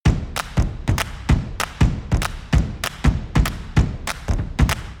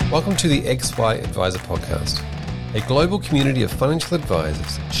Welcome to the XY Advisor Podcast, a global community of financial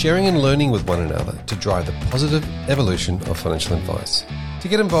advisors sharing and learning with one another to drive the positive evolution of financial advice. To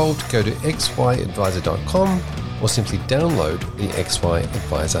get involved, go to xyadvisor.com or simply download the XY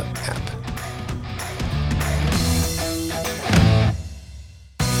Advisor app.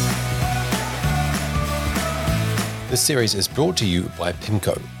 This series is brought to you by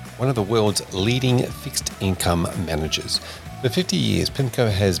PIMCO, one of the world's leading fixed income managers. For 50 years,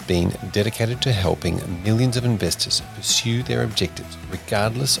 PIMCO has been dedicated to helping millions of investors pursue their objectives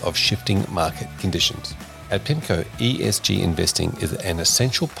regardless of shifting market conditions. At PIMCO, ESG investing is an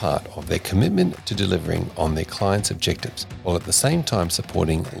essential part of their commitment to delivering on their clients' objectives, while at the same time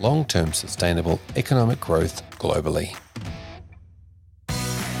supporting long-term sustainable economic growth globally.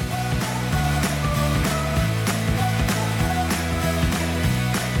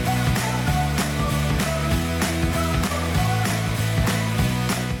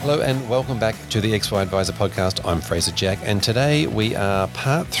 Hello and welcome back to the XY Advisor Podcast. I'm Fraser Jack, and today we are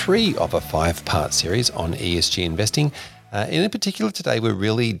part 3 of a 5-part series on ESG investing. In particular, today we're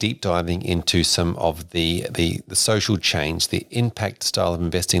really deep diving into some of the social change, the impact style of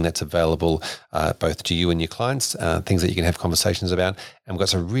investing that's available both to you and your clients, things that you can have conversations about. And we've got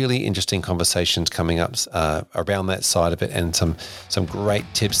some really interesting conversations coming up around that side of it, and some great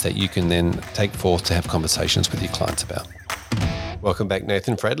tips that you can then take forth to have conversations with your clients about. Welcome back,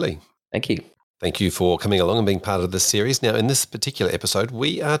 Nathan Fradley. Thank you. Thank you for coming along and being part of this series. Now, in this particular episode,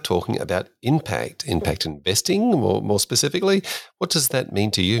 we are talking about impact investing, more specifically. What does that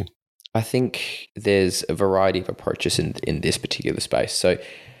mean to you? I think there's a variety of approaches in this particular space. So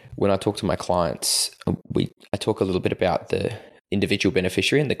when I talk to my clients, I talk a little bit about the individual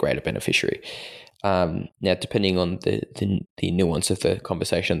beneficiary and the greater beneficiary. Now, depending on the nuance of the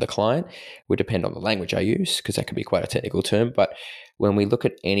conversation of the client, would depend on the language I use, because that can be quite a technical term. But when we look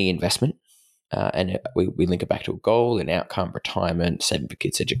at any investment, and we link it back to a goal, an outcome, retirement, saving for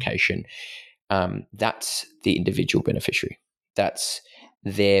kids' education, that's the individual beneficiary. That's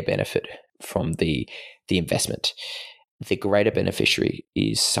their benefit from the investment. The greater beneficiary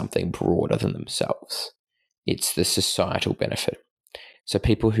is something broader than themselves. It's the societal benefit. So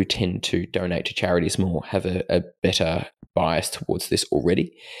people who tend to donate to charities more have a better bias towards this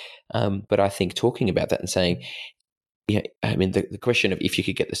already. But I think talking about that and saying, the question of if you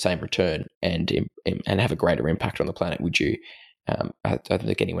could get the same return and have a greater impact on the planet, would you? I don't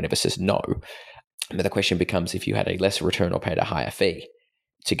think anyone ever says no. But the question becomes if you had a lesser return or paid a higher fee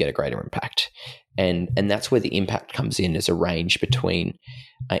to get a greater impact. And that's where the impact comes in as a range between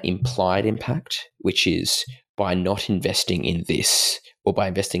implied impact, which is by not investing in this or by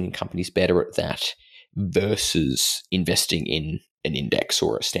investing in companies better at that versus investing in an index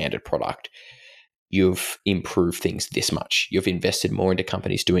or a standard product, you've improved things this much. You've invested more into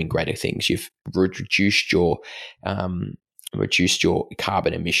companies doing greater things. You've reduced your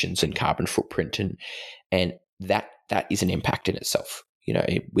carbon emissions and carbon footprint, and that is an impact in itself.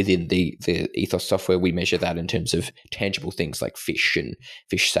 Within the Ethos software, we measure that in terms of tangible things like fish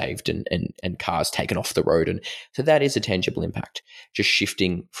saved and cars taken off the road. And so that is a tangible impact. Just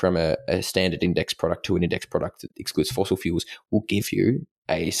shifting from a standard index product to an index product that excludes fossil fuels will give you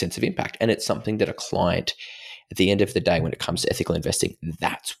a sense of impact. And it's something that a client, at the end of the day, when it comes to ethical investing,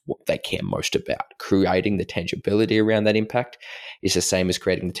 that's what they care most about. Creating the tangibility around that impact is the same as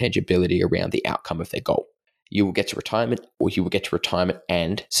creating the tangibility around the outcome of their goal. You will get to retirement, or you will get to retirement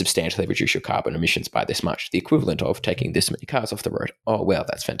and substantially reduce your carbon emissions by this much, the equivalent of taking this many cars off the road. Oh, well,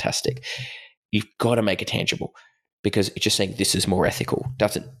 that's fantastic. You've got to make it tangible, because it's just saying this is more ethical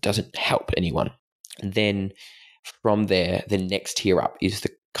doesn't help anyone. And then from there, the next tier up is the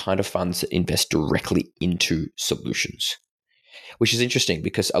kind of funds that invest directly into solutions, which is interesting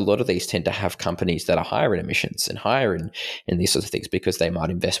because a lot of these tend to have companies that are higher in emissions and higher in these sorts of things, because they might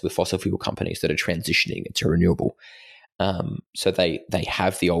invest with fossil fuel companies that are transitioning into renewable. So they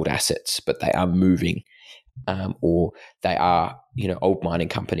have the old assets, but they are moving, or they are old mining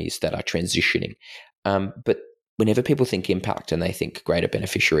companies that are transitioning. But whenever people think impact and they think greater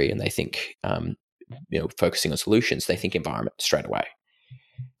beneficiary and they think focusing on solutions, they think environment straight away.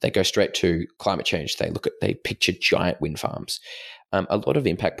 They go straight to climate change. They picture giant wind farms. A lot of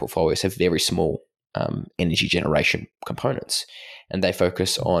impact portfolios have very small energy generation components, and they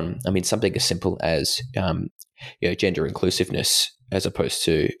focus on, something as simple as gender inclusiveness, as opposed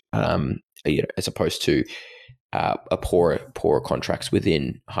to poorer contracts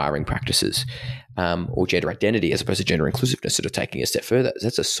within hiring practices, or gender identity as opposed to gender inclusiveness, sort of taking a step further.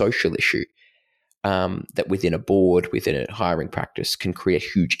 That's a social issue. That within a board, within a hiring practice, can create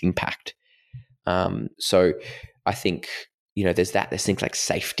huge impact. So I think, there's things like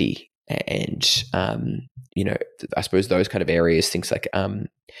safety and, I suppose those kind of areas, things like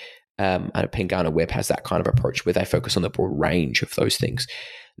Pengana Web has that kind of approach where they focus on the broad range of those things.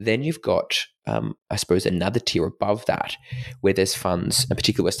 Then you've got, I suppose, another tier above that where there's funds, and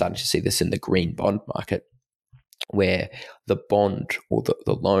particularly we're starting to see this in the green bond market, where the bond or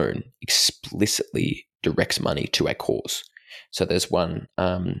the loan explicitly directs money to a cause. So there's one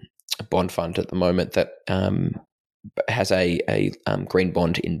bond fund at the moment that has a green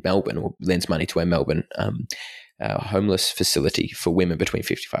bond in Melbourne, or lends money to a Melbourne homeless facility for women between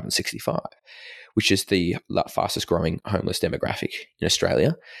 55 and 65, which is the fastest growing homeless demographic in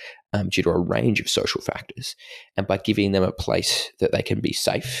Australia, due to a range of social factors. And by giving them a place that they can be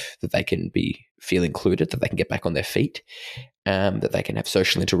safe, that they can feel included, that they can get back on their feet, that they can have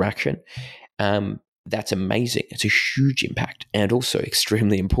social interaction, that's amazing. It's a huge impact, and also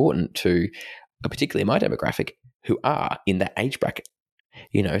extremely important to, particularly my demographic, who are in that age bracket.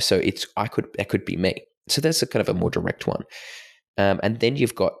 So that could be me. So that's a kind of a more direct one. And then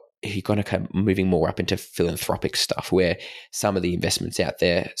you've got to kind of moving more up into philanthropic stuff, where some of the investments out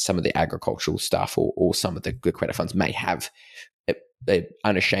there, some of the agricultural stuff, or some of the good credit funds may have a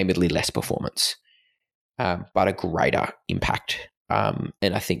unashamedly less performance, but a greater impact.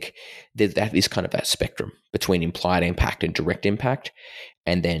 And I think that is kind of that spectrum between implied impact and direct impact,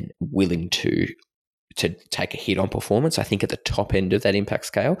 and then willing to take a hit on performance. I think at the top end of that impact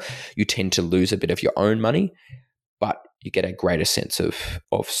scale, you tend to lose a bit of your own money, but you get a greater sense of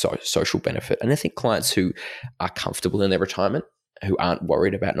social benefit. And I think clients who are comfortable in their retirement, who aren't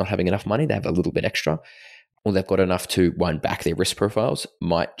worried about not having enough money, they have a little bit extra, or they've got enough to wind back their risk profiles,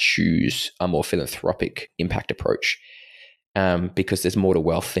 might choose a more philanthropic impact approach, because there's more to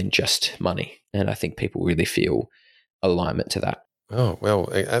wealth than just money. And I think people really feel alignment to that. Oh, well,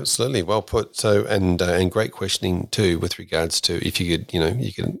 absolutely. Well put. So, and great questioning too, with regards to if you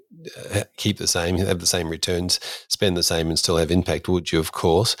could keep the same, have the same returns, spend the same and still have impact, would you? Of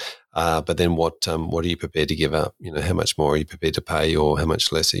course. But then what are you prepared to give up? How much more are you prepared to pay, or how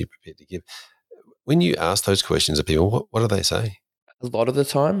much less are you prepared to give? When you ask those questions of people, what do they say? A lot of the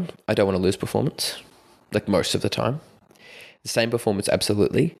time, I don't want to lose performance, like most of the time. The same performance,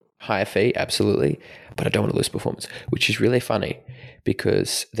 absolutely. Higher fee, absolutely. But I don't want to lose performance, which is really funny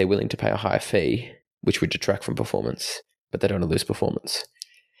because they're willing to pay a higher fee, which would detract from performance, but they don't want to lose performance.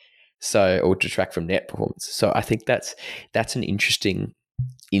 Or detract from net performance. So I think that's an interesting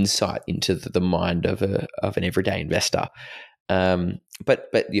insight into the mind of an everyday investor. But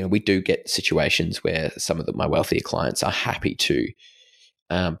we do get situations where some of my wealthier clients are happy to,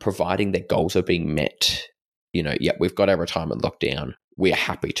 providing their goals are being met. We've got our retirement locked down. We're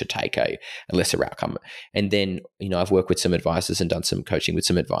happy to take a lesser outcome. And then, I've worked with some advisors and done some coaching with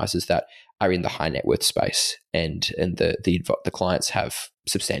some advisors that are in the high net worth space, and the clients have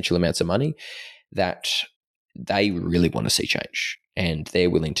substantial amounts of money that they really want to see change, and they're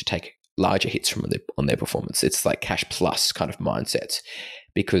willing to take larger hits on their performance. It's like cash plus kind of mindsets,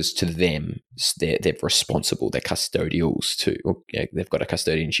 because to them, they're responsible, they're custodials they've got a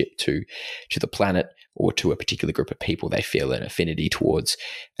custodianship to the planet, or to a particular group of people they feel an affinity towards,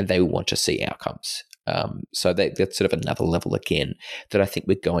 and they want to see outcomes. So that's sort of another level again that I think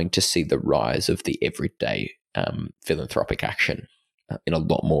we're going to see the rise of the everyday philanthropic action in a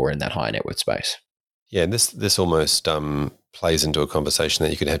lot more in that high net worth space. Yeah, and this almost plays into a conversation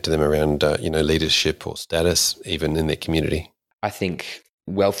that you could have to them around leadership or status, even in their community. I think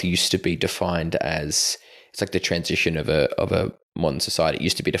wealth used to be defined as, it's like the transition of a modern society. It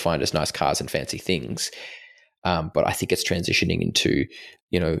used to be defined as nice cars and fancy things, but I think it's transitioning into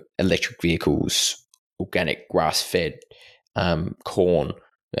electric vehicles, organic grass-fed corn.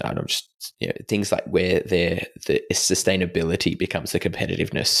 Things like where the sustainability becomes the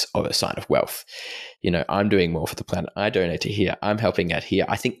competitiveness of a sign of wealth. I'm doing more for the planet. I donate to here. I'm helping out here.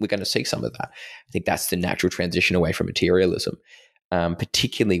 I think we're going to see some of that. I think that's the natural transition away from materialism,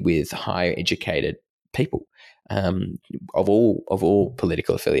 particularly with higher educated people of all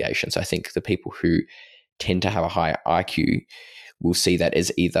political affiliations. I think the people who tend to have a higher IQ will see that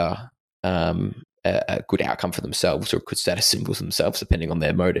as either a good outcome for themselves or a good status symbol for themselves, depending on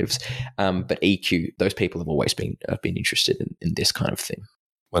their motives. But EQ, those people have always been interested in this kind of thing.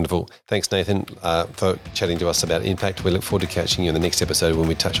 Wonderful. Thanks, Nathan, for chatting to us about impact. We look forward to catching you in the next episode when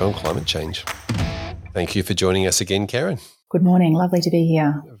we touch on climate change. Thank you for joining us again, Karen. Good morning. Lovely to be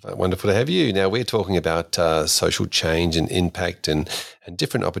here. Wonderful to have you. Now, we're talking about social change and impact and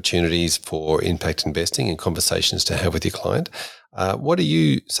different opportunities for impact investing and conversations to have with your client. What are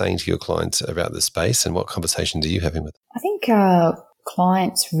you saying to your clients about the space, and what conversations are you having with them? I think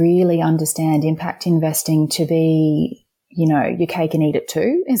clients really understand impact investing to be your cake and eat it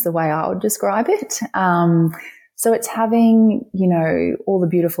too, is the way I would describe it. So it's having, all the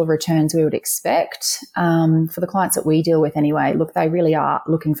beautiful returns we would expect. For the clients that we deal with anyway, look, they really are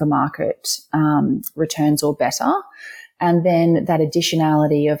looking for market returns or better. And then that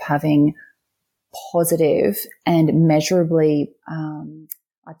additionality of having positive and measurably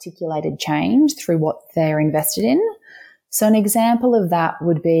articulated change through what they're invested in. So an example of that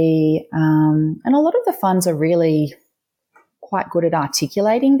would be, and a lot of the funds are really quite good at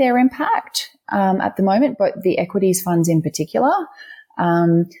articulating their impact at the moment, but the equities funds in particular.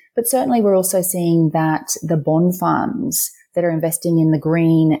 But certainly we're also seeing that the bond funds that are investing in the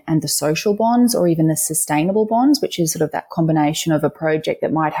green and the social bonds, or even the sustainable bonds, which is sort of that combination of a project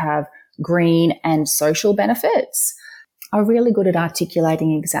that might have green and social benefits, are really good at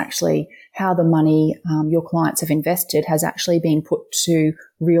articulating exactly how the money your clients have invested has actually been put to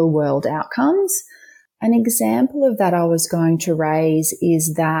real world outcomes. An example of that I was going to raise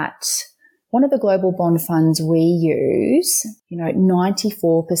is that one of the global bond funds we use,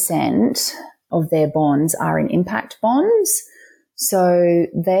 94% of their bonds are in impact bonds. So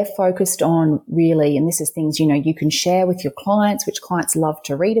they're focused on really, and this is things, you can share with your clients, which clients love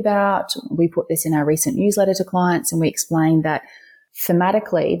to read about. We put this in our recent newsletter to clients, and we explained that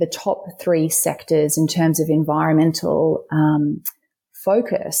thematically, the top 3 sectors in terms of environmental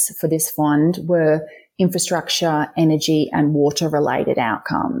focus for this fund were infrastructure, energy, and water-related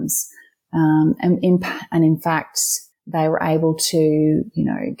outcomes. And in fact, they were able to,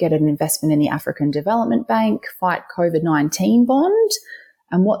 get an investment in the African Development Bank, Fight COVID-19 bond.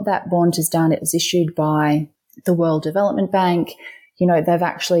 And what that bond has done, it was issued by the World Development Bank. They've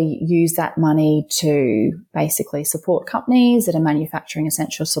actually used that money to basically support companies that are manufacturing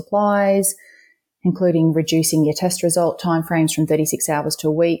essential supplies, including reducing your test result timeframes from 36 hours to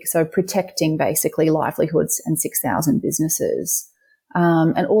a week. So protecting basically livelihoods and 6,000 businesses.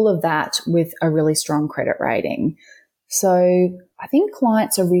 And all of that with a really strong credit rating. So I think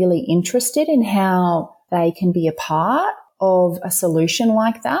clients are really interested in how they can be a part of a solution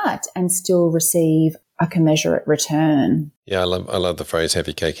like that and still receive a commensurate return. Yeah, I love the phrase "have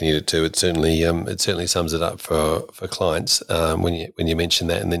your cake and eat it too." It certainly sums it up for clients when you mention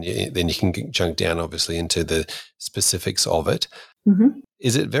that, and then you can jump down obviously into the specifics of it. Mm-hmm.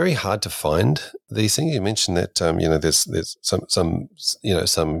 Is it very hard to find these things? You mentioned that there's some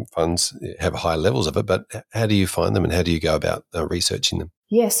funds have high levels of it, but how do you find them and how do you go about researching them?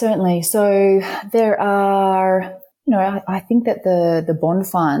 Yeah, certainly. So there are, I think that the bond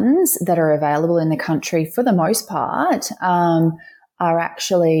funds that are available in the country, for the most part, are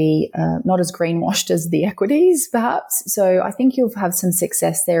actually not as greenwashed as the equities, perhaps. So I think you'll have some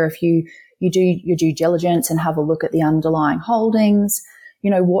success there if you do your due diligence and have a look at the underlying holdings.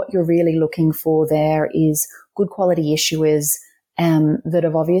 What you're really looking for there is good quality issuers that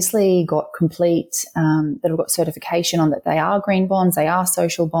have obviously got that have got certification on that they are green bonds, they are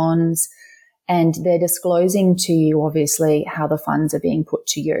social bonds, and they're disclosing to you obviously how the funds are being put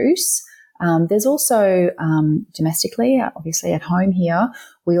to use. There's also domestically, obviously at home here,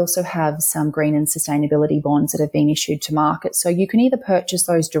 we also have some green and sustainability bonds that have been issued to market. So you can either purchase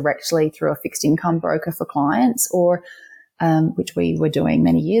those directly through a fixed income broker for clients, or which we were doing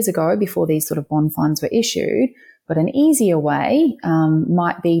many years ago before these sort of bond funds were issued. But an easier way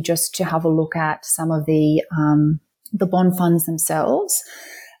might be just to have a look at some of the bond funds themselves.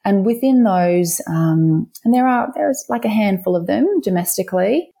 And within those, and there's like a handful of them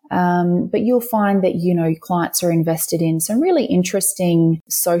domestically, but you'll find that, clients are invested in some really interesting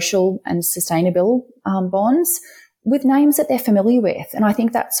social and sustainable bonds with names that they're familiar with. And I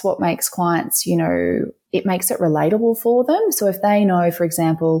think that's what makes clients, it makes it relatable for them. So if they know, for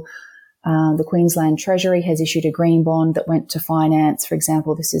example, the Queensland Treasury has issued a green bond that went to finance, for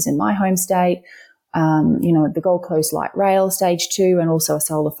example, this is in my home state, the Gold Coast Light Rail Stage 2, and also a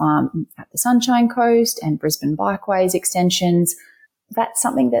solar farm at the Sunshine Coast and Brisbane Bikeways extensions. That's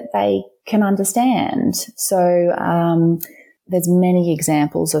something that they can understand. So there's many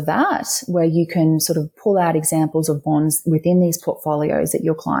examples of that where you can sort of pull out examples of bonds within these portfolios that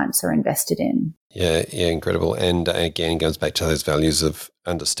your clients are invested in. Yeah, incredible. And again, it goes back to those values of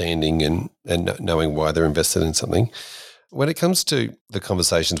understanding and knowing why they're invested in something. When it comes to the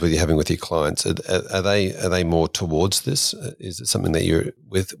conversations you're having with your clients, are they more towards this? Is it something that you're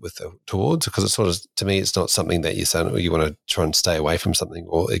towards? Because it's sort of, to me, it's not something that you say, or you want to try and stay away from something,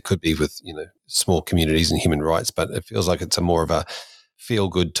 or it could be with small communities and human rights. But it feels like it's a more of a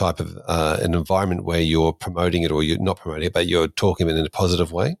feel-good type of an environment where you're promoting it, or you're not promoting it, but you're talking about it in a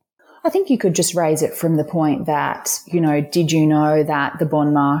positive way. I think you could just raise it from the point that, did you know that the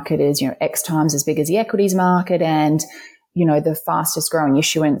bond market is, X times as big as the equities market, and the fastest growing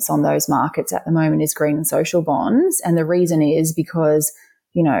issuance on those markets at the moment is green and social bonds. And the reason is because,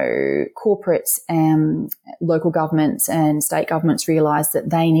 corporates and local governments and state governments realize that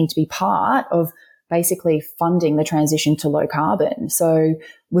they need to be part of basically funding the transition to low carbon. So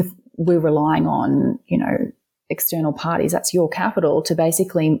we're relying on, external parties, that's your capital, to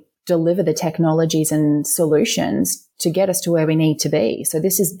basically deliver the technologies and solutions to get us to where we need to be. So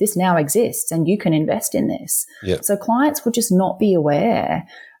this now exists and you can invest in this. Yep. So clients would just not be aware.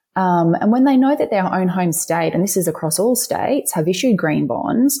 And when they know that their own home state, and this is across all states, have issued green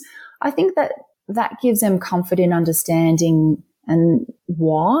bonds, I think that gives them comfort in understanding and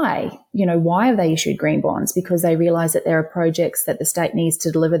why have they issued green bonds? Because they realize that there are projects that the state needs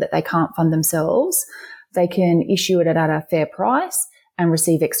to deliver that they can't fund themselves. They can issue it at a fair price and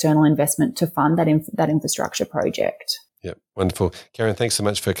receive external investment to fund that infrastructure project. Yep, wonderful. Karen, thanks so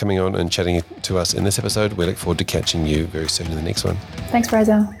much for coming on and chatting to us in this episode. We look forward to catching you very soon in the next one. Thanks,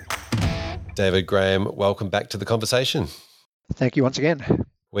 Fraser. David Graham, welcome back to the conversation. Thank you once again.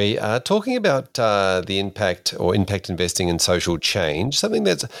 We are talking about the impact investing in social change, something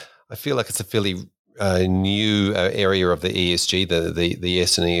that's, I feel like it's a fairly new area of the ESG. The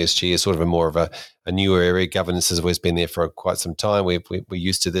S in ESG is sort of more of a newer area. Governance has always been there for quite some time. We're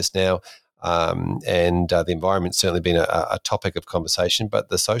used to this now. And the environment's certainly been a topic of conversation, but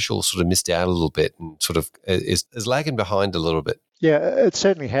the social sort of missed out a little bit and sort of is lagging behind a little bit. Yeah, it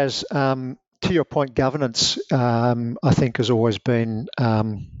certainly has. To your point, governance, I think, has always been a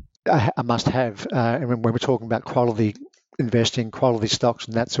must-have. And when we're talking about quality investing, quality stocks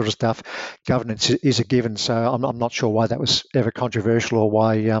and that sort of stuff, governance is a given. So I'm not sure why that was ever controversial or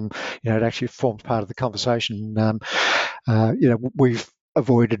why it actually formed part of the conversation. We've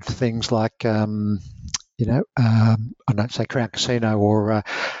avoided things like I don't say Crown Casino or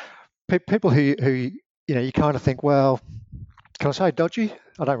people who you kind of think, well, can I say dodgy?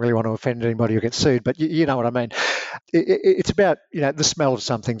 I don't really want to offend anybody who gets sued, but you know what I mean. It's about the smell of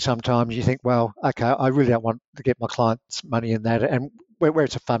something. Sometimes you think, well, okay, I really don't want to get my clients' money in that. And where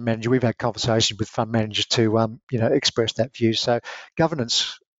it's a fund manager, we've had conversations with fund managers to express that view. So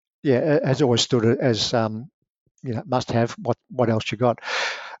governance, has always stood as must have. What else you got?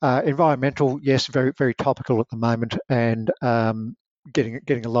 Environmental, yes, very very topical at the moment, and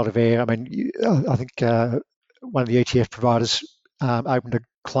getting a lot of air. I mean, I think one of the ETF providers opened a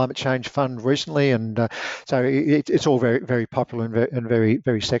climate change fund recently, and so it's all very very popular and very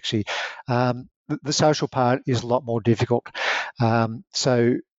very sexy. The social part is a lot more difficult.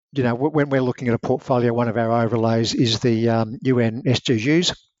 So when we're looking at a portfolio, one of our overlays is the UN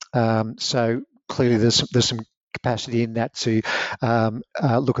SDGs. So clearly there's some capacity in that to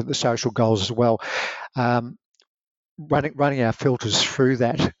look at the social goals as well. Running our filters through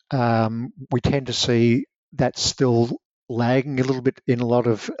that, we tend to see that's still lagging a little bit in a lot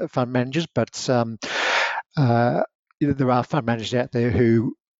of fund managers, but there are fund managers out there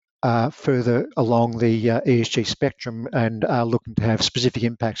who are further along the ESG spectrum and are looking to have specific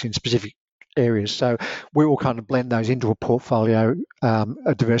impacts in specific areas. So we will kind of blend those into a portfolio,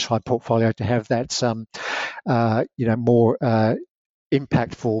 a diversified portfolio, to have that more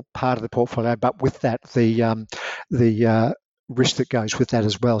impactful part of the portfolio, but with that the risk that goes with that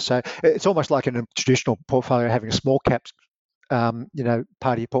as well. So it's almost like in a traditional portfolio having a small caps part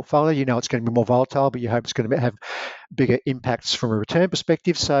of your portfolio. It's going to be more volatile, but you hope it's going to have bigger impacts from a return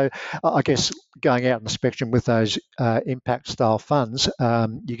perspective. So I guess going out on the spectrum with those impact style funds,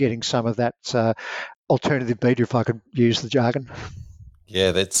 you're getting some of that alternative beta, if I could use the jargon.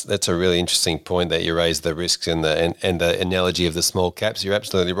 Yeah, that's a really interesting point that you raised, the risks and the analogy of the small caps. You're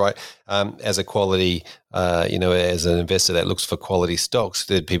absolutely right. As a quality, as an investor that looks for quality stocks,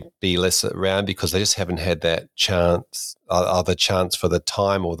 there'd be less around because they just haven't had that chance, the chance for the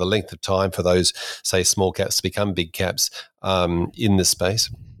time or the length of time for those, say, small caps to become big caps in this space.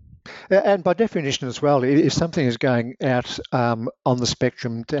 And by definition as well, if something is going out on the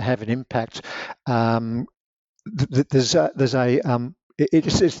spectrum to have an impact, there's a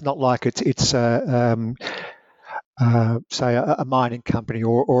it's not like it's say a mining company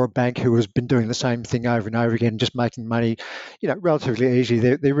or a bank who has been doing the same thing over and over again, just making money, relatively easy.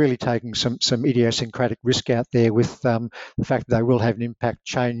 They're really taking some idiosyncratic risk out there with the fact that they will have an impact,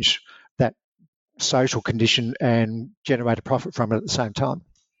 change that social condition, and generate a profit from it at the same time.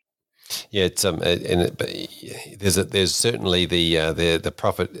 Yeah, it's there's certainly the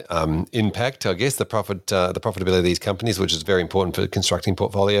profit impact, I guess, the profitability of these companies, which is very important for constructing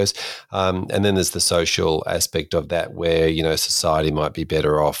portfolios, and then there's the social aspect of that, where society might be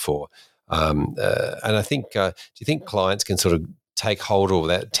better off, or and I think do you think clients can sort of take hold of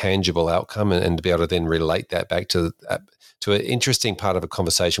that tangible outcome and to be able to then relate that back to to an interesting part of a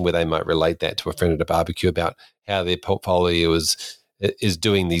conversation where they might relate that to a friend at a barbecue about how their portfolio is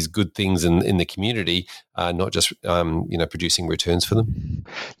doing these good things in the community, not just producing returns for them.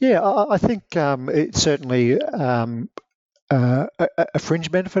 Yeah, I think it's certainly a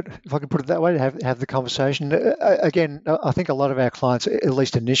fringe benefit, if I can put it that way, to have the conversation. Again, I think a lot of our clients, at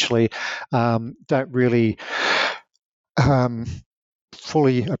least initially, don't really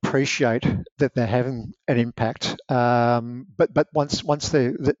fully appreciate that they're having an impact. But once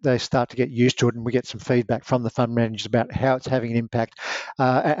they start to get used to it, and we get some feedback from the fund managers about how it's having an impact,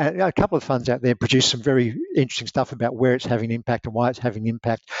 and a couple of funds out there produce some very interesting stuff about where it's having an impact and why it's having an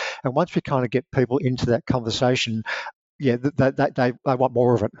impact. And once we kind of get people into that conversation, yeah, they want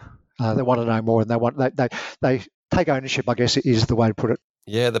more of it. They want to know more, and they take ownership, I guess, is the way to put it.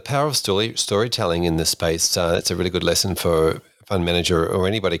 Yeah, the power of storytelling in this space. It's a really good lesson for a fund manager or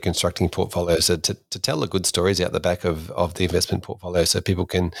anybody constructing portfolios to tell the good stories out the back of the investment portfolio, so people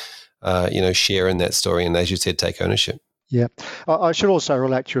can share in that story and, as you said, take ownership. Yeah, I should also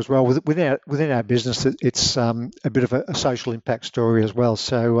relate to you as well. Within our business, it's a bit of a social impact story as well.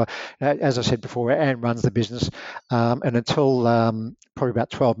 So, as I said before, Anne runs the business, and until probably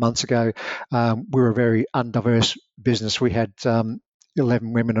about 12 months ago, we were a very undiverse business. We had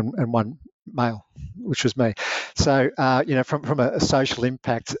 11 women and one male, which was me. So, from a social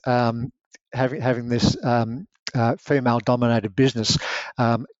impact, having this female-dominated business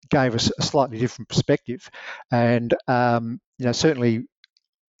gave us a slightly different perspective, and certainly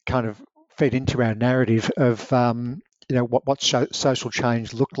kind of fed into our narrative of what social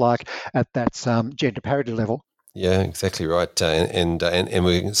change looked like at that gender parity level. Yeah, exactly right, and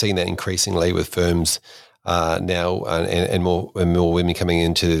we're seeing that increasingly with firms now, and more women coming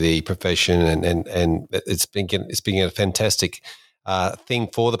into the profession, and it's been a fantastic thing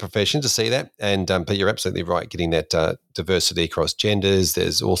for the profession to see that. And but you're absolutely right, getting that diversity across genders.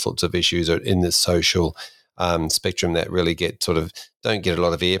 There's all sorts of issues in the social spectrum that really don't get a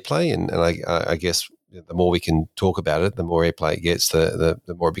lot of airplay, and I guess the more we can talk about it, the more airplay it gets, the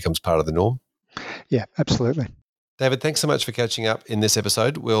more it becomes part of the norm. Yeah, absolutely. David, thanks so much for catching up in this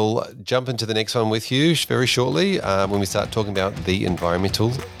episode. We'll jump into the next one with you very shortly when we start talking about the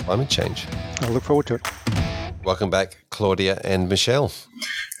environmental climate change. I look forward to it. Welcome back, Claudia and Michelle.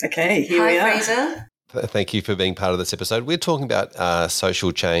 Okay, here we are. Hi, Fraser. Thank you for being part of this episode. We're talking about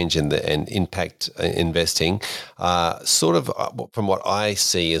social change and impact investing, from what I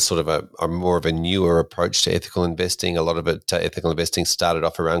see as sort of a more of a newer approach to ethical investing. A lot of it, ethical investing started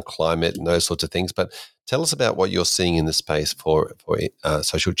off around climate and those sorts of things. But tell us about what you're seeing in the space for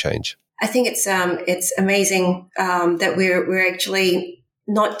social change. I think it's amazing that we're actually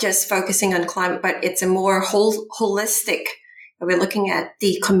not just focusing on climate, but it's a more holistic. We're looking at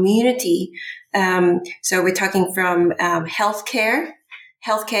the community. So we're talking from healthcare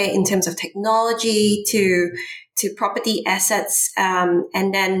in terms of technology to property assets,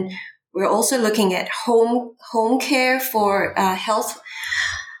 and then we're also looking at home care for health.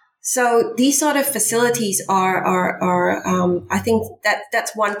 So these sort of facilities are I think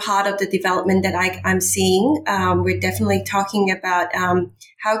that's one part of the development that I'm seeing. We're definitely talking about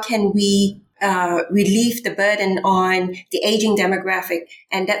how can we relieve the burden on the aging demographic,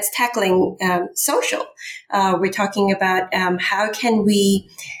 and that's tackling social. We're talking about how can we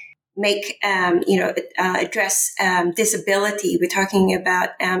make address disability. We're talking about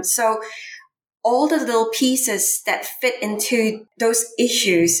so all the little pieces that fit into those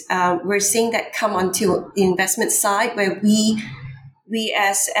issues. We're seeing that come onto the investment side, where we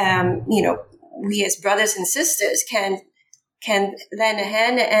as brothers and sisters can lend a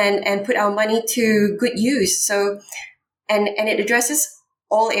hand and put our money to good use. So, and it addresses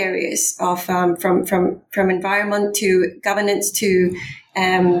all areas of from environment to governance to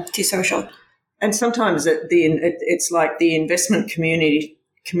social. And sometimes it's like the investment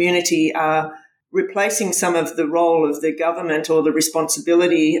community are replacing some of the role of the government or the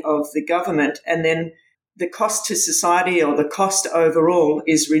responsibility of the government, and then the cost to society or the cost overall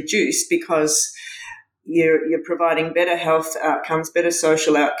is reduced because you're providing better health outcomes, better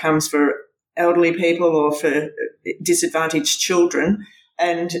social outcomes for elderly people or for disadvantaged children.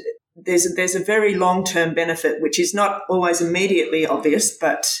 And there's a very long-term benefit, which is not always immediately obvious,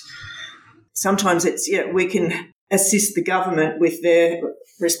 but sometimes we can assist the government with their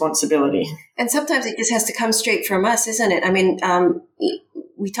responsibility. And sometimes it just has to come straight from us, isn't it? I mean,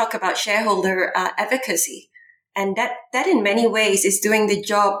 we talk about shareholder advocacy, and that in many ways is doing the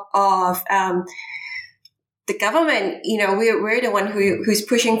job of the government. We're the one who's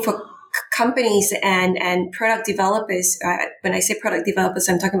pushing for companies and product developers. When I say product developers,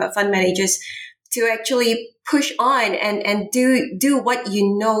 I'm talking about fund managers to actually push on and do what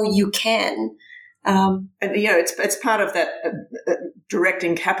you know you can. And it's part of that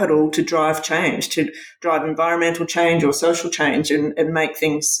directing capital to drive change, to drive environmental change or social change, and make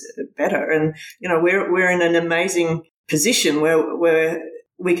things better. And we're in an amazing position where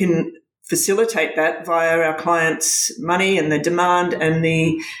we can facilitate that via our clients' money and the demand and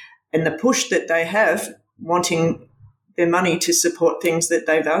the push that they have, wanting their money to support things that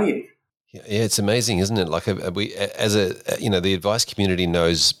they value. Yeah, it's amazing, isn't it? Like the advice community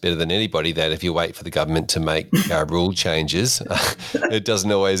knows better than anybody that if you wait for the government to make rule changes, it doesn't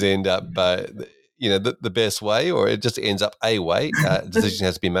always end up, the best way, or it just ends up a way. Decision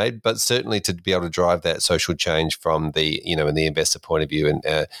has to be made, but certainly to be able to drive that social change from the, in the investor point of view,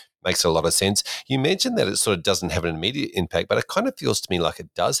 and makes a lot of sense. You mentioned that it sort of doesn't have an immediate impact, but it kind of feels to me like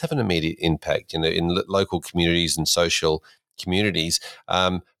it does have an immediate impact, in local communities and social communities.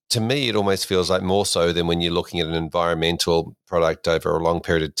 To me, it almost feels like more so than when you're looking at an environmental product over a long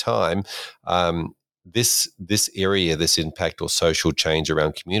period of time. This area, this impact or social change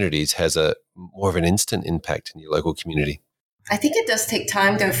around communities has a more of an instant impact in your local community. I think it does take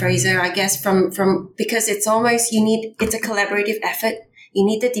time though, Fraser, I guess from because it's almost, it's a collaborative effort. You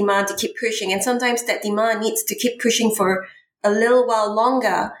need the demand to keep pushing. And sometimes that demand needs to keep pushing for a little while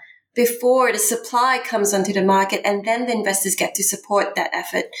longer before the supply comes onto the market, and then the investors get to support that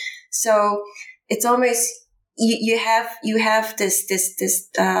effort. So it's almost you have this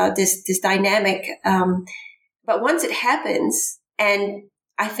dynamic. But once it happens, and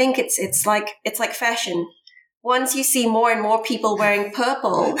I think it's like fashion. Once you see more and more people wearing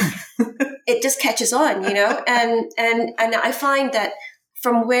purple, it just catches on, And I find that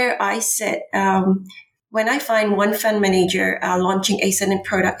from where I sit, when I find one fund manager launching a certain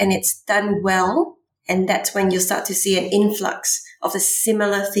product and it's done well, and that's when you start to see an influx of a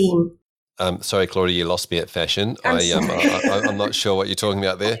similar theme. Sorry, Claudia, you lost me at fashion. I'm not sure what you're talking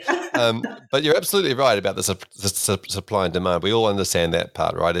about there. But you're absolutely right about the supply and demand. We all understand that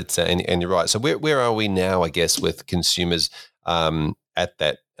part, right? And you're right. So where are we now, I guess, with consumers at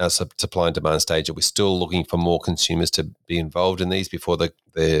that supply and demand stage? Are we still looking for more consumers to be involved in these before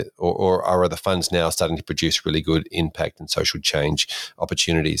or are the funds now starting to produce really good impact and social change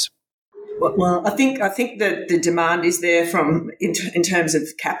opportunities? Well, I think that the demand is there in terms of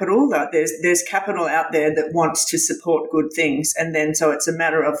capital. That there's capital out there that wants to support good things, and then so it's a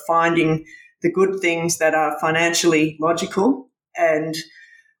matter of finding the good things that are financially logical and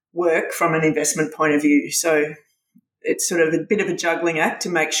work from an investment point of view. So it's sort of a bit of a juggling act to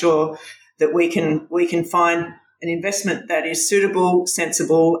make sure that we can find an investment that is suitable,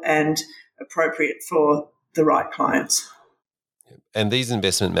 sensible, and appropriate for the right clients. And these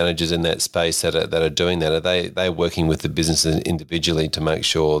investment managers in that space that are doing that, are they working with the businesses individually to make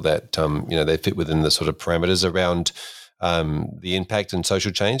sure that they fit within the sort of parameters around the impact and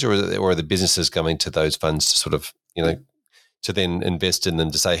social change, or are the businesses coming to those funds to sort of to then invest in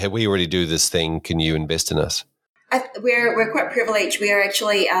them, to say, hey, we already do this thing, can you invest in us? We're quite privileged. We are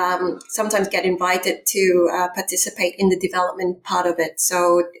actually sometimes get invited to participate in the development part of it.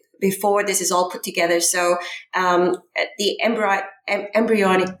 So before this is all put together. So the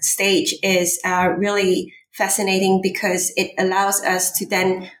embryonic stage is really fascinating because it allows us to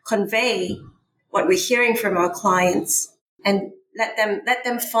then convey what we're hearing from our clients and let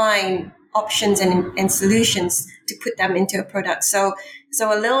them find options and solutions to put them into a product. So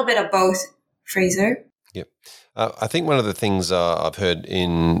a little bit of both, Fraser. Yep. I think one of the things I've heard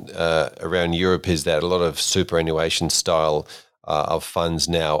in around Europe is that a lot of superannuation style of funds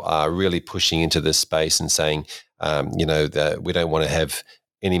now are really pushing into this space and saying, that we don't want to have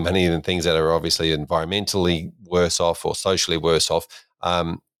any money in things that are obviously environmentally worse off or socially worse off.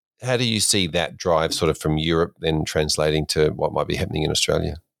 How do you see that drive sort of from Europe then translating to what might be happening in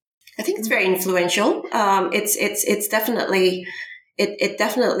Australia? I think it's very influential. It's definitely it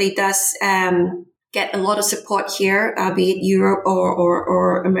definitely does get a lot of support here, be it Europe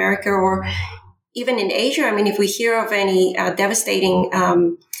or America or even in Asia. I mean, if we hear of any devastating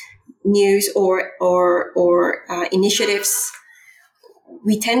news or initiatives,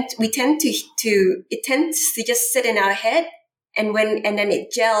 we tend to it tends to just sit in our head, and then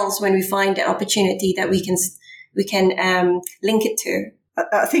it gels when we find an opportunity that we can link it to.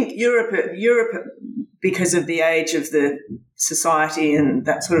 I think Europe, because of the age of the society and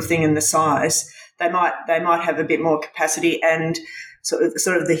that sort of thing and the size, they might have a bit more capacity and sort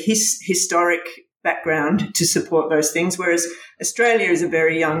of the historic background to support those things, whereas Australia is a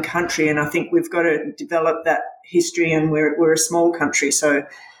very young country, and I think we've got to develop that history, and we're a small country, so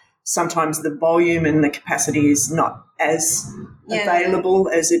sometimes the volume and the capacity is not as available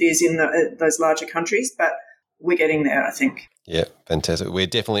as it is in those larger countries, but we're getting there, I think. Yeah, fantastic. We're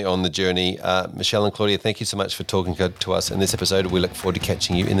definitely on the journey. Michelle and Claudia, thank you so much for talking to us in this episode. We look forward to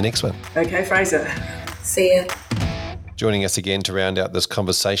catching you in the next one. Okay, Fraser. See ya. Joining us again to round out this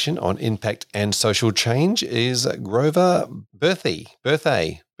conversation on impact and social change is Grover Berthey.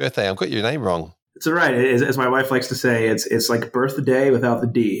 I've got your name wrong. It's all right. As my wife likes to say, it's like birthday without the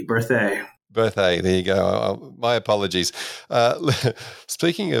D. Birthday. There you go. My apologies.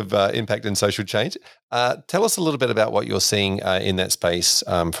 Speaking of impact and social change, tell us a little bit about what you're seeing in that space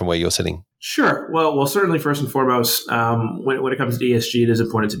from where you're sitting. Sure. Well, certainly first and foremost, when it comes to ESG, it is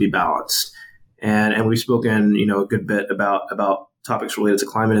important to be balanced. And we've spoken, a good bit about topics related to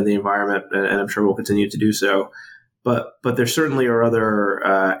climate and the environment, and I'm sure we'll continue to do so. But there certainly are other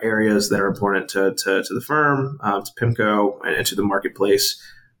areas that are important to the firm, to PIMCO, and to the marketplace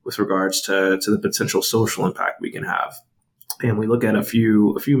with regards to the potential social impact we can have. And we look at a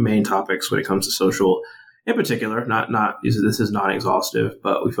few main topics when it comes to social in particular. This is not exhaustive,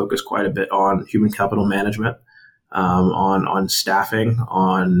 but we focus quite a bit on human capital management, on staffing,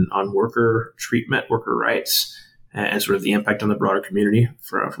 on worker treatment, worker rights, and sort of the impact on the broader community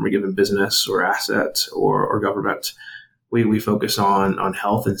from a given business or asset or government. We focus on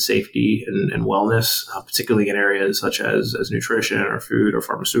health and safety and wellness, particularly in areas such as nutrition or food or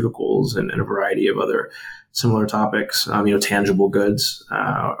pharmaceuticals and a variety of other similar topics. Tangible goods.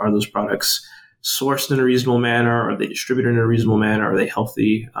 Are those products sourced in a reasonable manner? Are they distributed in a reasonable manner? Are they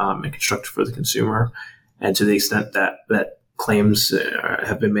healthy and constructive for the consumer? And to the extent that claims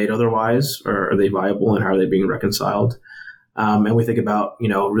have been made otherwise, or are they viable, and how are they being reconciled? And we think about,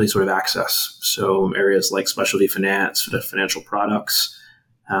 really sort of access. So areas like specialty finance, financial products,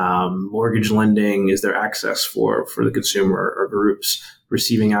 mortgage lending. Is there access for the consumer or groups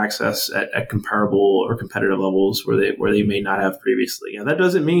receiving access at comparable or competitive levels where they may not have previously? And that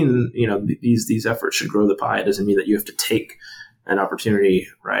doesn't mean, these efforts should grow the pie. It doesn't mean that you have to take an opportunity,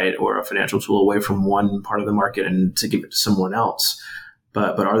 right, or a financial tool away from one part of the market and to give it to someone else.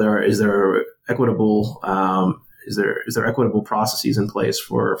 But is there equitable processes in place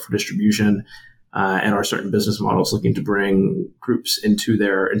for distribution, and are certain business models looking to bring groups into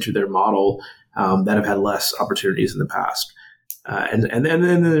their model that have had less opportunities in the past? And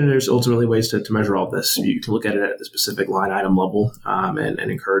then there's ultimately ways to measure all this. You can look at it at the specific line item level and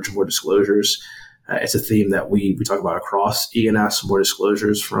encourage more disclosures. It's a theme that we talk about across E&S, more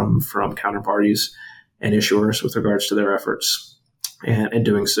disclosures from counterparties and issuers with regards to their efforts, and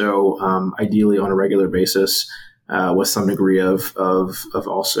doing so ideally on a regular basis with some degree of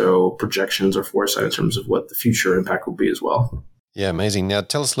also projections or foresight in terms of what the future impact will be as well. Yeah, amazing. Now,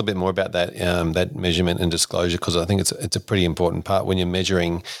 tell us a little bit more about that measurement and disclosure, because I think it's a pretty important part when you're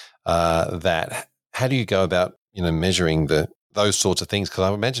measuring that. How do you go about measuring those sorts of things? Because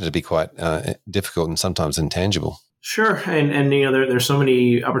I imagine it'd be quite difficult and sometimes intangible. Sure. And there's so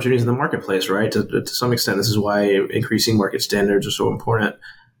many opportunities in the marketplace, right? To some extent, this is why increasing market standards are so important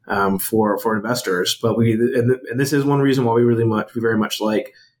for investors. But and this is one reason why we very much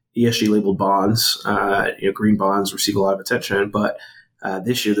like ESG labeled bonds. Green bonds receive a lot of attention, but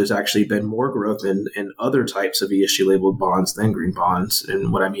this year there's actually been more growth in other types of ESG labeled bonds than green bonds.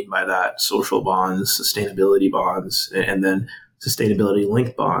 And what I mean by that, social bonds, sustainability bonds, and then sustainability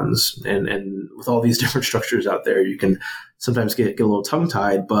linked bonds. And with all these different structures out there, you can sometimes get a little tongue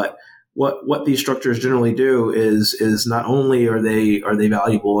tied, but what these structures generally do is not only are they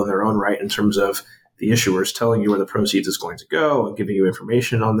valuable in their own right in terms of the issuers telling you where the proceeds is going to go and giving you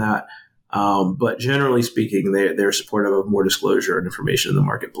information on that, but generally speaking, they're supportive of more disclosure and information in the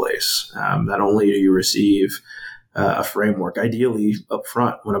marketplace. Not only do you receive a framework, ideally up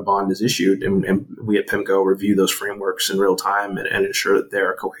front when a bond is issued, and we at PIMCO review those frameworks in real time and ensure that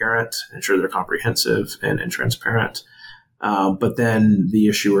they're coherent, ensure they're comprehensive and transparent. But then the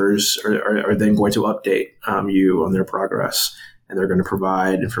issuers are then going to update you on their progress, and they're going to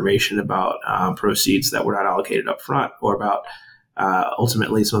provide information about proceeds that were not allocated up front, or about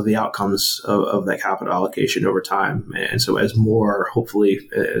ultimately some of the outcomes of that capital allocation over time. And so as more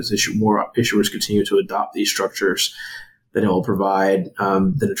issuers continue to adopt these structures, then it will provide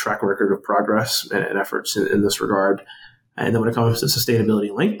then a track record of progress and efforts in this regard. And then when it comes to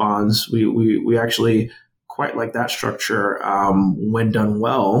sustainability linked bonds, we actually quite like that structure when done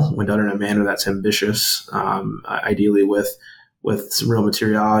well, when done in a manner that's ambitious, ideally with some real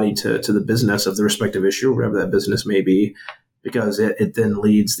materiality to the business of the respective issuer, whatever that business may be, because it then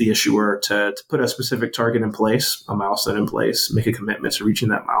leads the issuer to put a specific target in place, a milestone in place, make a commitment to reaching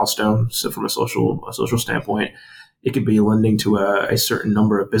that milestone. So from a social standpoint, it could be lending to a certain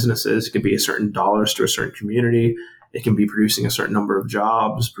number of businesses. It could be a certain dollars to a certain community. It can be producing a certain number of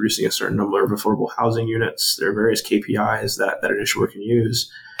jobs, producing a certain number of affordable housing units. There are various KPIs that an issuer can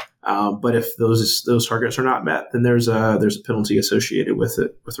use. But if those targets are not met, then there's a penalty associated with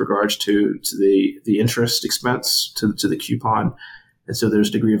it with regards to the interest expense, to the coupon. And so there's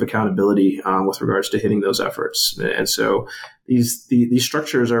a degree of accountability with regards to hitting those efforts. And so these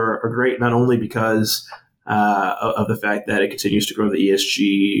structures are great, not only because of the fact that it continues to grow the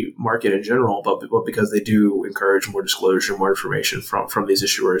ESG market in general, but because they do encourage more disclosure, more information from these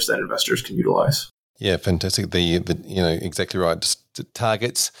issuers that investors can utilize. Yeah, fantastic. The exactly right. Just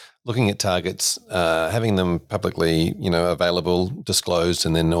targets, looking at targets, having them publicly, available, disclosed,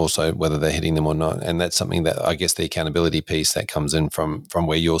 and then also whether they're hitting them or not. And that's something that I guess the accountability piece that comes in from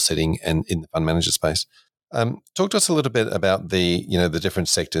where you're sitting and in the fund manager space. Talk to us a little bit about the different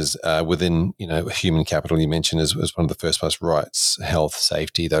sectors within, human capital. You mentioned as one of the first ones, rights, health,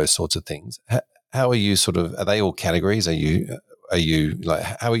 safety, those sorts of things. How are you are they all categories? Are you like,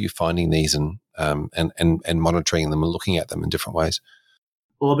 how are you finding these and monitoring them and looking at them in different ways?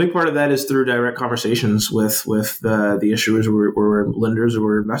 Well, a big part of that is through direct conversations with the issuers or lenders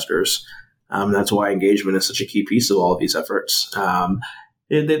or investors. That's why engagement is such a key piece of all of these efforts.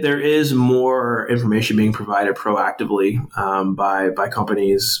 There is more information being provided proactively by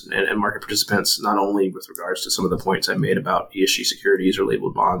companies and market participants, not only with regards to some of the points I made about ESG securities or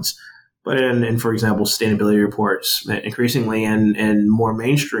labeled bonds, but in, for example, sustainability reports, increasingly in more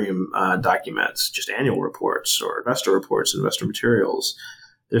mainstream documents, just annual reports or investor reports, investor materials.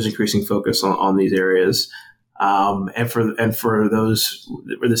 There's increasing focus on these areas. And for those,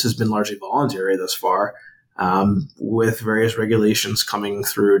 this has been largely voluntary thus far, with various regulations coming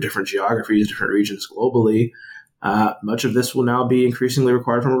through different geographies, different regions globally. Much of this will now be increasingly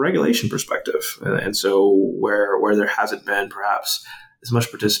required from a regulation perspective. And so where there hasn't been perhaps as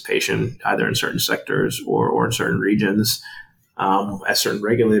much participation either in certain sectors or in certain regions, as certain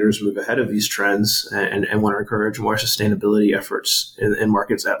regulators move ahead of these trends and want to encourage more sustainability efforts in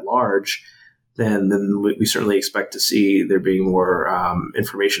markets at large, then we certainly expect to see there being more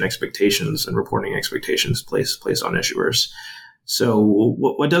information expectations and reporting expectations placed on issuers. So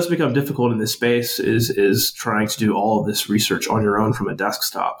what does become difficult in this space is trying to do all of this research on your own from a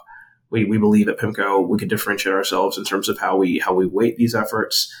desktop. We believe at PIMCO we can differentiate ourselves in terms of how we weight these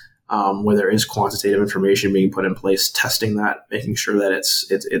efforts, where there is quantitative information being put in place, testing that, making sure that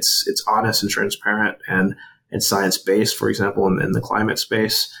it's honest and transparent and science-based, for example, in the climate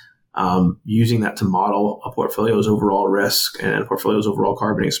space, using that to model a portfolio's overall risk and a portfolio's overall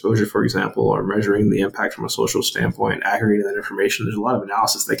carbon exposure, for example, or measuring the impact from a social standpoint, aggregating that information. There's a lot of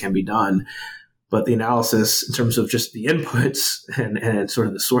analysis that can be done. But the analysis in terms of just the inputs and sort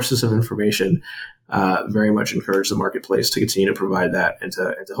of the sources of information very much encourage the marketplace to continue to provide that and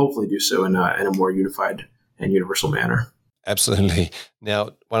to hopefully do so in a more unified and universal manner. Absolutely.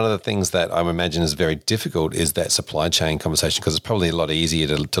 Now, one of the things that I imagine is very difficult is that supply chain conversation, because it's probably a lot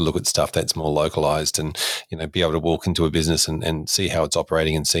easier to look at stuff that's more localized and, be able to walk into a business and see how it's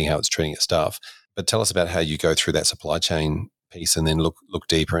operating and seeing how it's treating its staff. But tell us about how you go through that supply chain piece and then look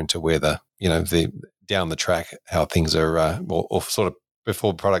deeper into where the down the track, how things are, or sort of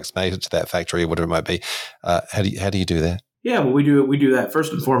before products made it to that factory or whatever it might be. How do you do that? Yeah, well, we do that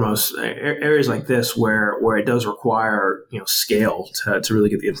first and foremost. Areas like this where it does require scale to really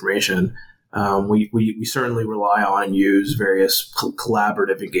get the information. We certainly rely on and use various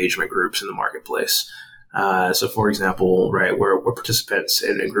collaborative engagement groups in the marketplace. So, for example, right, we're participants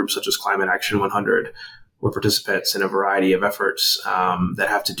in groups such as Climate Action 100. We're participants in a variety of efforts that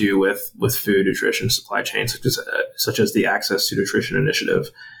have to do with food, nutrition, supply chains, such as the Access to Nutrition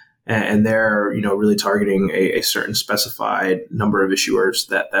Initiative. And they're, really targeting a certain specified number of issuers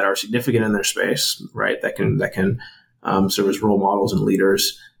that are significant in their space, right? That can serve as role models and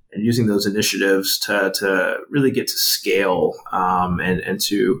leaders, and using those initiatives to really get to scale and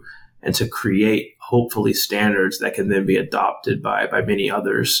to create hopefully standards that can then be adopted by many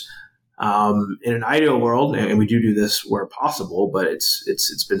others. In an ideal world, and we do this where possible, but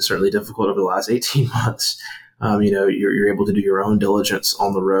it's been certainly difficult over the last 18 months. You're able to do your own diligence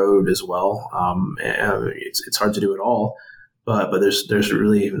on the road as well. It's hard to do it all, but there's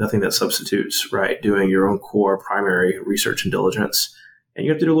really nothing that substitutes, right, doing your own core primary research and diligence. And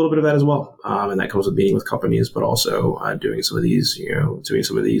you have to do a little bit of that as well. And that comes with meeting with companies, but also doing some of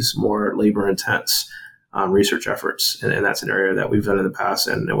these more labor intense research efforts. And that's an area that we've done in the past.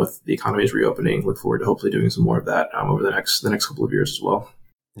 And with the economy's reopening, look forward to hopefully doing some more of that over the next couple of years as well.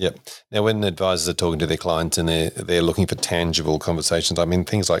 Yep. Now, when advisors are talking to their clients and they're looking for tangible conversations, I mean,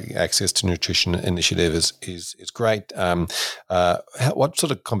 things like access to nutrition initiative is great. What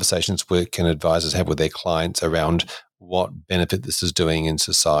sort of conversations can advisors have with their clients around what benefit this is doing in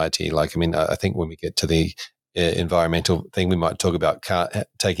society? Like, I mean, I think when we get to the environmental thing, we might talk about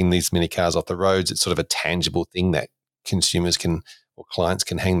taking these many cars off the roads. It's sort of a tangible thing that consumers or clients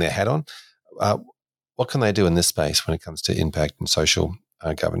can hang their hat on. What can they do in this space when it comes to impact and social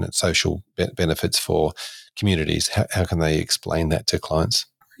governance, social benefits for communities? How can they explain that to clients?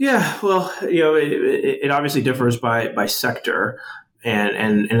 Yeah, well, it obviously differs by sector,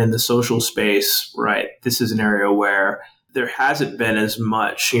 and in the social space, right? This is an area where there hasn't been as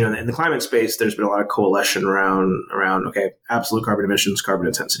much, in the climate space. There's been a lot of coalition around absolute carbon emissions, carbon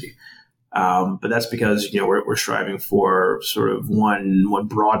intensity. But that's because we're striving for sort of one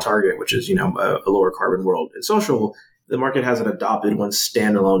broad target, which is a lower carbon world. In social, the market hasn't adopted one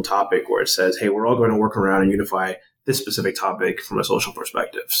standalone topic where it says, hey, we're all going to work around and unify this specific topic from a social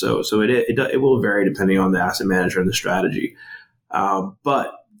perspective. So it will vary depending on the asset manager and the strategy.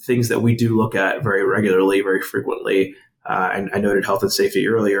 But things that we do look at very regularly, very frequently, and I noted health and safety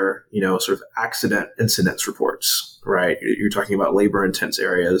earlier, sort of accident incidents reports, right? You're talking about labor intense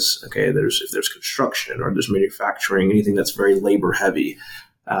areas. Okay. If there's construction or there's manufacturing, anything that's very labor heavy,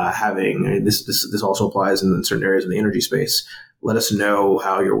 this also applies in certain areas of the energy space. Let us know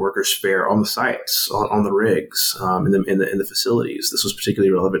how your workers fare on the sites, on the rigs, in the facilities. This was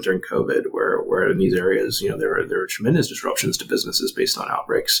particularly relevant during COVID, where in these areas, there were tremendous disruptions to businesses based on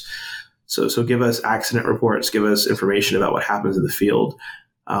outbreaks. So give us accident reports, give us information about what happens in the field.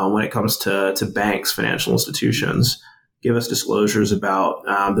 When it comes to banks, financial institutions, give us disclosures about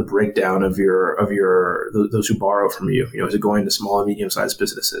the breakdown of those who borrow from you. Is it going to small and medium sized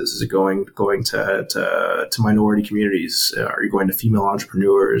businesses? Is it going to minority communities? Are you going to female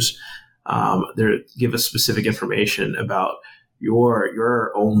entrepreneurs? Give us specific information about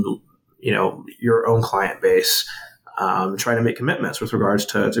your own client base. Trying to make commitments with regards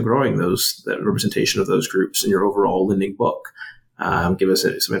to growing that representation of those groups in your overall lending book. Give us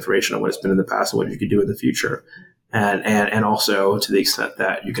some information on what it's been in the past and what you could do in the future. And also to the extent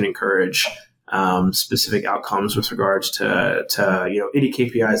that you can encourage specific outcomes with regards to any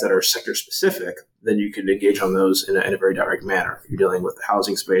KPIs that are sector specific, then you can engage on those in a very direct manner. If you're dealing with the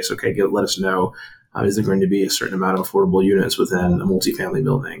housing space, let us know. Is there going to be a certain amount of affordable units within a multifamily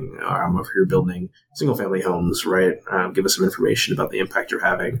building? If you're building single family homes, right? Give us some information about the impact you're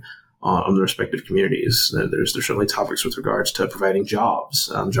having on the respective communities. There's certainly topics with regards to providing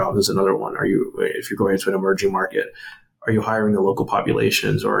jobs. Jobs is another one. If you're going into an emerging market, are you hiring the local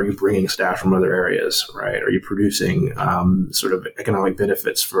populations, or are you bringing staff from other areas, right? Are you producing sort of economic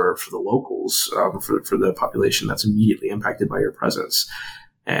benefits for the locals, for the population that's immediately impacted by your presence?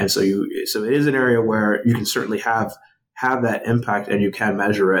 And so it is an area where you can certainly have that impact and you can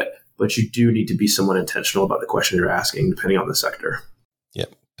measure it, but you do need to be somewhat intentional about the question you're asking, depending on the sector.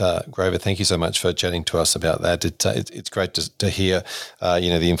 Yep. Grover, thank you so much for chatting to us about that. It's great to hear, the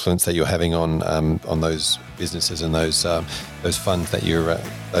influence that you're having on those businesses and those funds that you're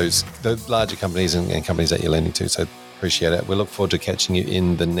those larger companies and companies that you're lending to. So appreciate it. We look forward to catching you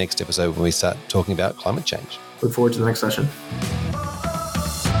in the next episode when we start talking about climate change. Look forward to the next session.